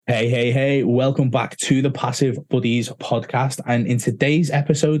Hey, welcome back to the Passive Buddies podcast. And in today's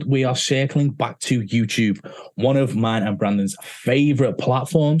episode, we are circling back to YouTube, one of mine and Brandon's favorite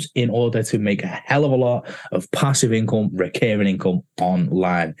platforms in order to make a hell of a lot of passive income, recurring income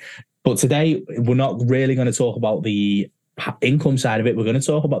online. But today, we're not really going to talk about the income side of it. We're going to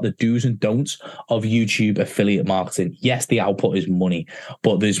talk about the do's and don'ts of YouTube affiliate marketing. Yes, the output is money,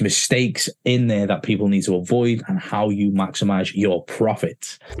 but there's mistakes in there that people need to avoid and how you maximize your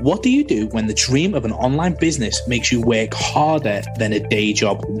profits. What do you do when the dream of an online business makes you work harder than a day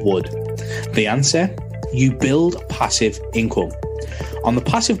job would? The answer: you build passive income. On the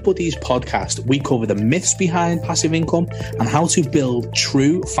Passive Buddies podcast, we cover the myths behind passive income and how to build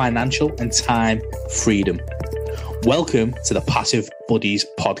true financial and time freedom. Welcome to the Passive Buddies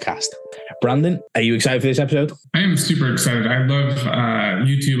podcast. Brandon, are you excited for this episode? I am super excited. I love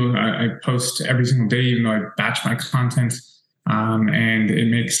YouTube. I post every single day, even though I batch my content, and it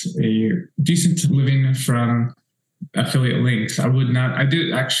makes a decent living from affiliate links. I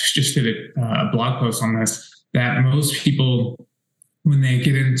did actually just did a blog post on this, that most people, when they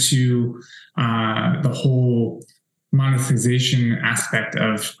get into the whole monetization aspect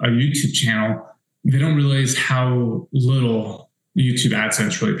of a YouTube channel, they don't realize how little YouTube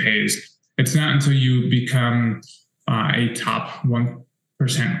AdSense really pays. It's not until you become a top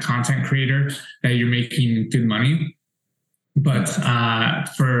 1% content creator that you're making good money. But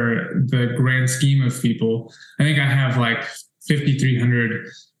for the grand scheme of people, I think I have like 5,300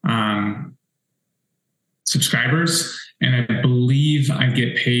 subscribers, and I believe I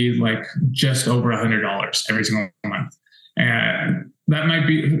get paid like just over $100 every single month. And that might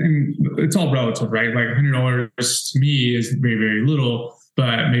be, and it's all relative, right? Like $100 to me is very, very little,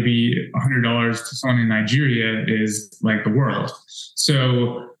 but maybe $100 to someone in Nigeria is like the world.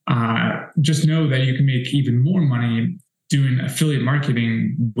 So just know that you can make even more money doing affiliate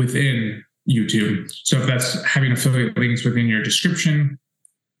marketing within YouTube. So if that's having affiliate links within your description,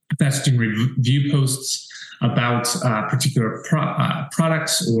 if that's doing review posts about particular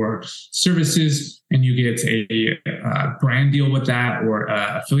products or services, and you get a brand deal with that, or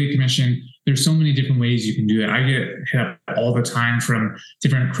affiliate commission. There's so many different ways you can do that. I get hit up all the time from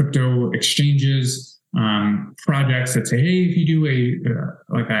different crypto exchanges, projects that say, hey, if you do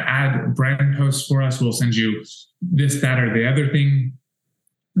an ad brand post for us, we'll send you this, that, or the other thing.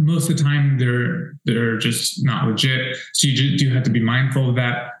 Most of the time, they're just not legit. So you do have to be mindful of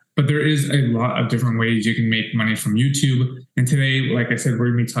that. But there is a lot of different ways you can make money from YouTube. And today, like I said, we're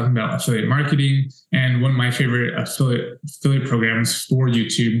going to be talking about affiliate marketing. And one of my favorite affiliate programs for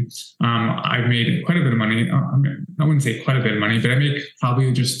YouTube, I've made quite a bit of money. I wouldn't say quite a bit of money, but I make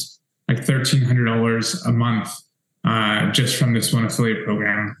probably just like $1,300 a month just from this one affiliate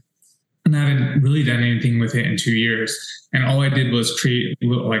program. And I haven't really done anything with it in 2 years. And all I did was create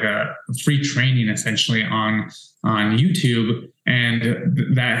like a free training essentially on YouTube. And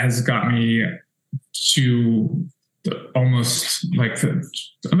that has got me to almost like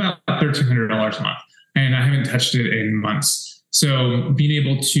about $1,300 a month. And I haven't touched it in months. So being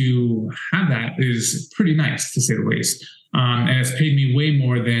able to have that is pretty nice, to say the least. And it's paid me way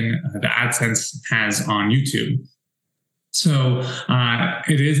more than the AdSense has on YouTube. So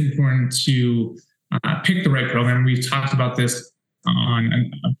it is important to pick the right program. We've talked about this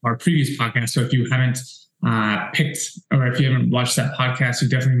on our previous podcast. So if you haven't picked, or if you haven't watched that podcast, you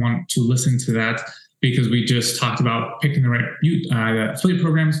definitely want to listen to that, because we just talked about picking the right affiliate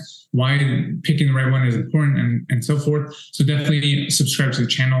programs, why picking the right one is important, and so forth. So definitely subscribe to the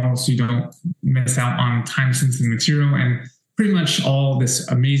channel so you don't miss out on time-sensitive material and pretty much all this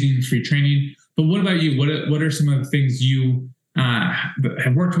amazing free training. But what about you? What are some of the things you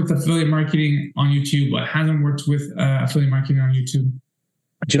have worked with affiliate marketing on YouTube? What hasn't worked with affiliate marketing on YouTube?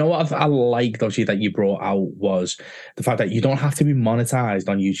 Do you know what I liked, actually, that you brought out was the fact that you don't have to be monetized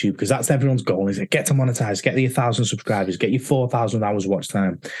on YouTube, because that's everyone's goal, is it? Get to monetize, get the 1,000 subscribers, get your 4,000 hours watch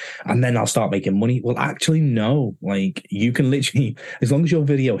time, and then I'll start making money. Well, actually, no. Like, you can literally, as long as your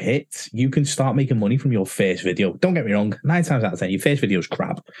video hits, you can start making money from your first video. Don't get me wrong, 9 times out of 10, your first video is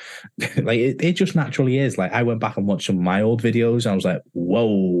crap. Like, it just naturally is. Like, I went back and watched some of my old videos, and I was like,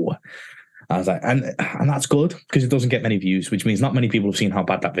 whoa. I was like, and that's good, because it doesn't get many views, which means not many people have seen how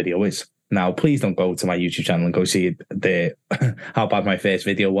bad that video is. Now, please don't go to my YouTube channel and go see how bad my first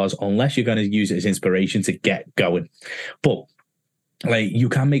video was, unless you're going to use it as inspiration to get going. But like, you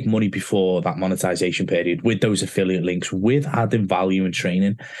can make money before that monetization period with those affiliate links, with adding value and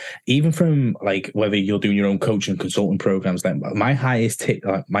training, even from like whether you're doing your own coaching and consulting programs. Like my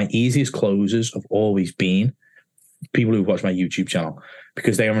my easiest closers have always been people who watch my YouTube channel,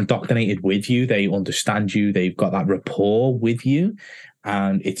 because they are indoctrinated with you. They understand you. They've got that rapport with you.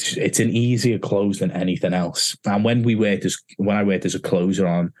 and it's an easier close than anything else. And when I worked as a closer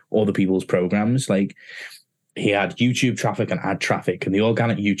on other people's programs, like, he had YouTube traffic and ad traffic, and the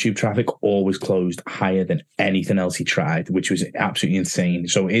organic YouTube traffic always closed higher than anything else he tried, which was absolutely insane.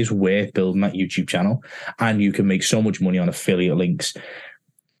 So it is worth building that YouTube channel, and you can make so much money on affiliate links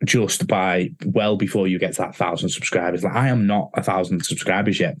just by well before you get to that 1,000 subscribers. Like, I am not 1,000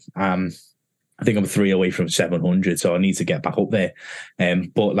 subscribers yet. I think I'm 3 away from 700, so I need to get back up there.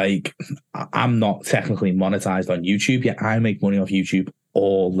 But like, I'm not technically monetized on YouTube yet. I make money off YouTube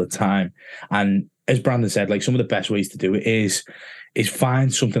all the time. And as Brandon said, like, some of the best ways to do it is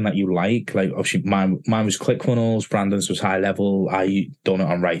find something that you like. Like, obviously mine was ClickFunnels, Brandon's was High Level. I done it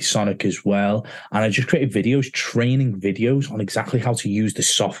on Right Sonic as well. And I just created videos, training videos on exactly how to use the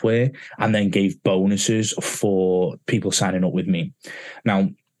software, and then gave bonuses for people signing up with me. Now,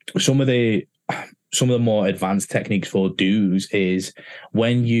 some of the more advanced techniques for dues is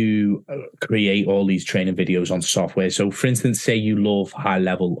when you create all these training videos on software. So for instance, say you love High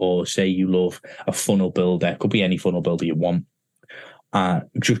Level, or say you love a funnel builder, could be any funnel builder you want.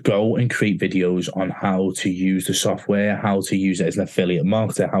 Just go and create videos on how to use the software, how to use it as an affiliate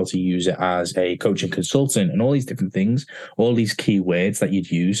marketer, how to use it as a coaching consultant, and all these different things, all these keywords that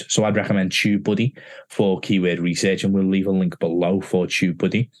you'd use. So I'd recommend TubeBuddy for keyword research, and we'll leave a link below for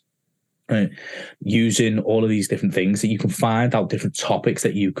TubeBuddy. Using all of these different things that you can find out, different topics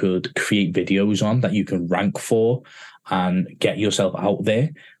that you could create videos on that you can rank for and get yourself out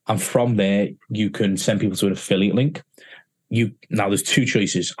there. And from there, you can send people to an affiliate link. Now there's two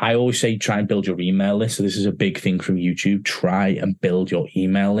choices. I always say try and build your email list. So this is a big thing from YouTube. Try and build your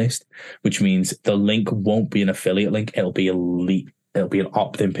email list, which means the link won't be an affiliate link. It'll be an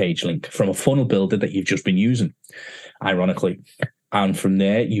opt-in page link from a funnel builder that you've just been using, ironically. And from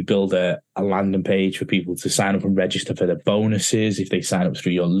there, you build a landing page for people to sign up and register for the bonuses if they sign up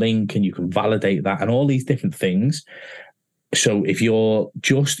through your link, and you can validate that and all these different things. So if you're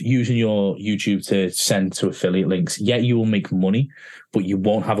just using your YouTube to send to affiliate links, you will make money, but you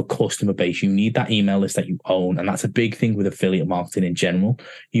won't have a customer base. You need that email list that you own. And that's a big thing with affiliate marketing in general.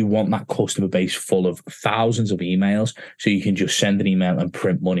 You want that customer base full of thousands of emails so you can just send an email and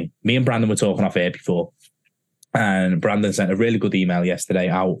print money. Me and Brandon were talking off air before, and Brandon sent a really good email yesterday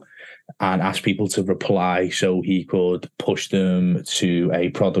out and asked people to reply so he could push them to a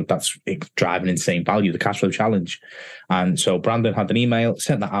product that's driving insane value, the cash flow challenge. And so Brandon had an email,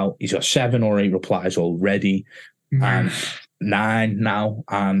 sent that out. He's got 7 or 8 replies already, and 9 now.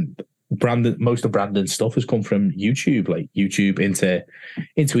 And most of Brandon's stuff has come from YouTube, like YouTube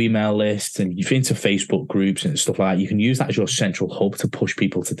into email lists and into Facebook groups and stuff like that. You can use that as your central hub to push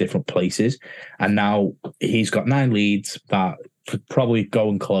people to different places. And now he's got 9 leads that probably go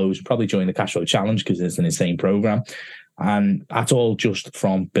and close, probably join the cash flow challenge because it's an insane program. And that's all just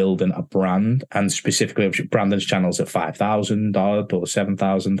from building a brand. And specifically, Brandon's channel's at $5,000 or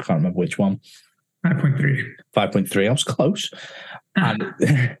 7,000. I can't remember which one. 5.3. I was close.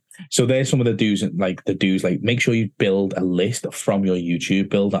 And so there's some of the do's, like make sure you build a list from your YouTube,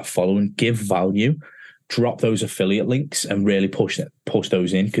 build that following, give value, drop those affiliate links and really push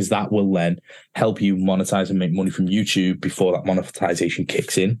those in, because that will then help you monetize and make money from YouTube before that monetization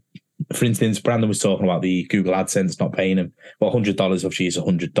kicks in. For instance, Brandon was talking about the Google AdSense not paying him. Well, $100 obviously is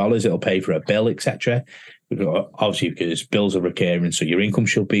 $100. It'll pay for a bill, etc. Obviously, because bills are recurring, so your income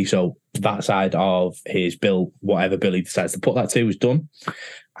should be. So that side of his bill, whatever bill he decides to put that to, is done.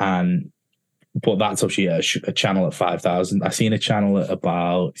 But that's obviously a channel at 5,000. I seen a channel at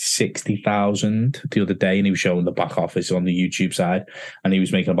about 60,000 the other day, and he was showing the back office on the YouTube side, and he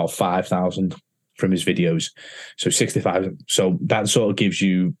was making about 5,000 from his videos. So 65. So that sort of gives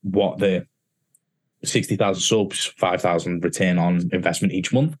you what the 60,000 subs, 5,000 return on investment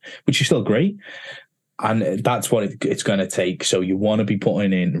each month, which is still great. And that's what it's going to take. So you want to be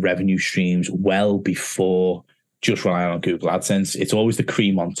putting in revenue streams well before just relying on Google AdSense. It's always the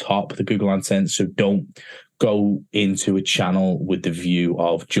cream on top, the Google AdSense. So don't go into a channel with the view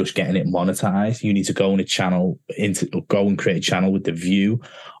of just getting it monetized. You need to go and create a channel with the view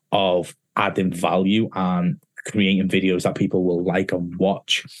of adding value and creating videos that people will like and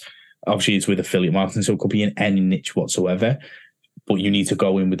watch. Obviously, it's with affiliate marketing, so it could be in any niche whatsoever. But you need to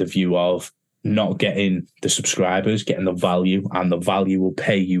go in with the view of not getting the subscribers, getting the value, and the value will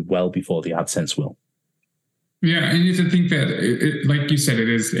pay you well before the AdSense will. Yeah, and you have to think that, like you said, it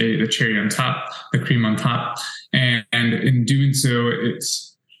is the cherry on top, the cream on top. And in doing so,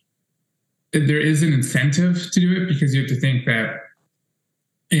 there is an incentive to do it, because you have to think that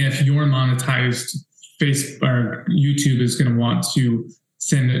if you're monetized, Facebook or YouTube is going to want to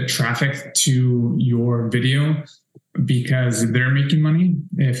send traffic to your video. because they're making money.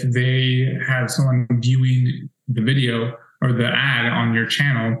 If they have someone viewing the video or the ad on your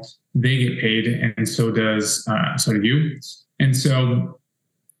channel, they get paid, and so do you. And so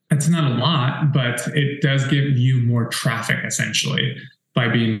it's not a lot, but it does give you more traffic essentially by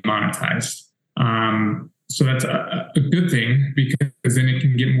being monetized. So that's a good thing, because then it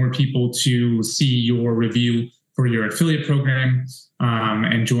can get more people to see your review for your affiliate program,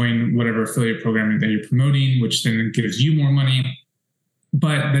 and join whatever affiliate program that you're promoting, which then gives you more money.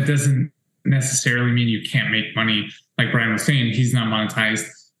 But that doesn't necessarily mean you can't make money. Like Brian was saying, he's not monetized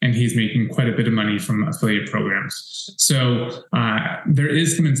and he's making quite a bit of money from affiliate programs. So there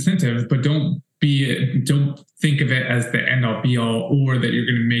is some incentive, but don't think of it as the end all be all, or that you're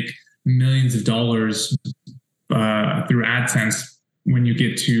going to make millions of dollars through AdSense when you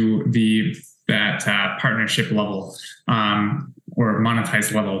get to that partnership level or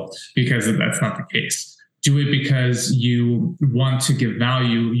monetized level, because that's not the case. Do it because you want to give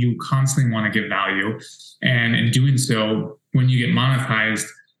value. You constantly want to give value. And in doing so, when you get monetized,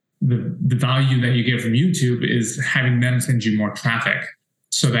 the value that you get from YouTube is having them send you more traffic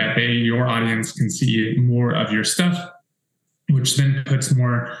so that your audience can see more of your stuff, which then puts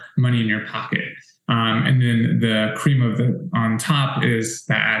more money in your pocket. And then the cream of it on top is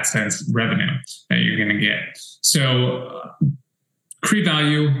the AdSense revenue that you're going to get. So create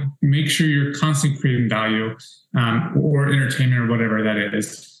value, make sure you're constantly creating value, or entertainment or whatever that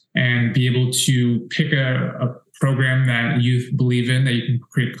is, and be able to pick a program that you believe in, that you can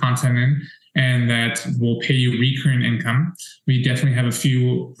create content in, and that will pay you recurring income. We definitely have a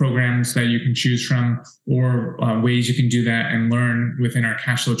few programs that you can choose from, or ways you can do that and learn within our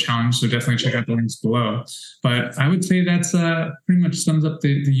cash flow challenge. So definitely check out the links below. But I would say that's pretty much sums up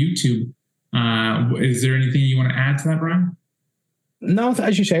the YouTube. Is there anything you want to add to that, Brian? No,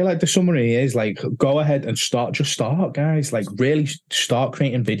 as you say, like the summary is like, go ahead and start, guys. Like really start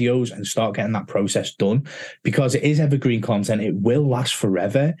creating videos and start getting that process done, because it is evergreen content. It will last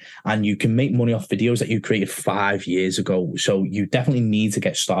forever, and you can make money off videos that you created 5 years ago. So you definitely need to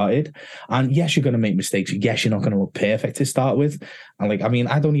get started. And yes, you're going to make mistakes. Yes, you're not going to look perfect to start with. And like, I mean,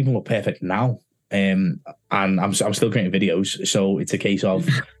 I don't even look perfect now. And I'm still creating videos, so it's a case of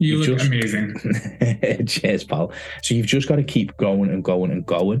you look amazing. Cheers, pal. So you've just got to keep going and going and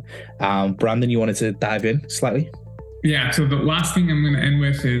going. Brandon, you wanted to dive in slightly? Yeah. So the last thing I'm going to end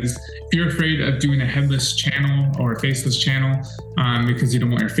with is, if you're afraid of doing a headless channel or a faceless channel because you don't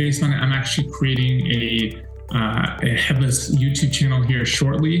want your face on it, I'm actually creating a headless YouTube channel here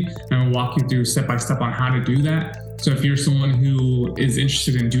shortly, and I'll walk you through step by step on how to do that. So if you're someone who is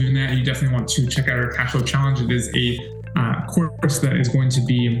interested in doing that, you definitely want to check out our cash flow challenge. It is a course that is going to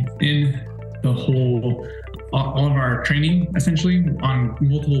be in the all of our training, essentially, on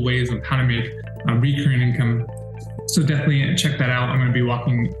multiple ways of how to make recurring income. So definitely check that out. I'm going to be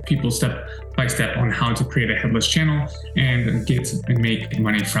walking people step by step on how to create a headless channel and make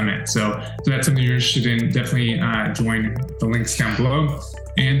money from it. So that's something you're interested in. Definitely join the links down below.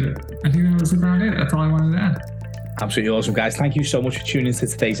 And I think that was about it. That's all I wanted to add. Absolutely awesome, guys. Thank you so much for tuning into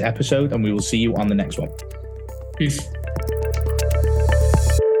today's episode, and we will see you on the next one. Peace.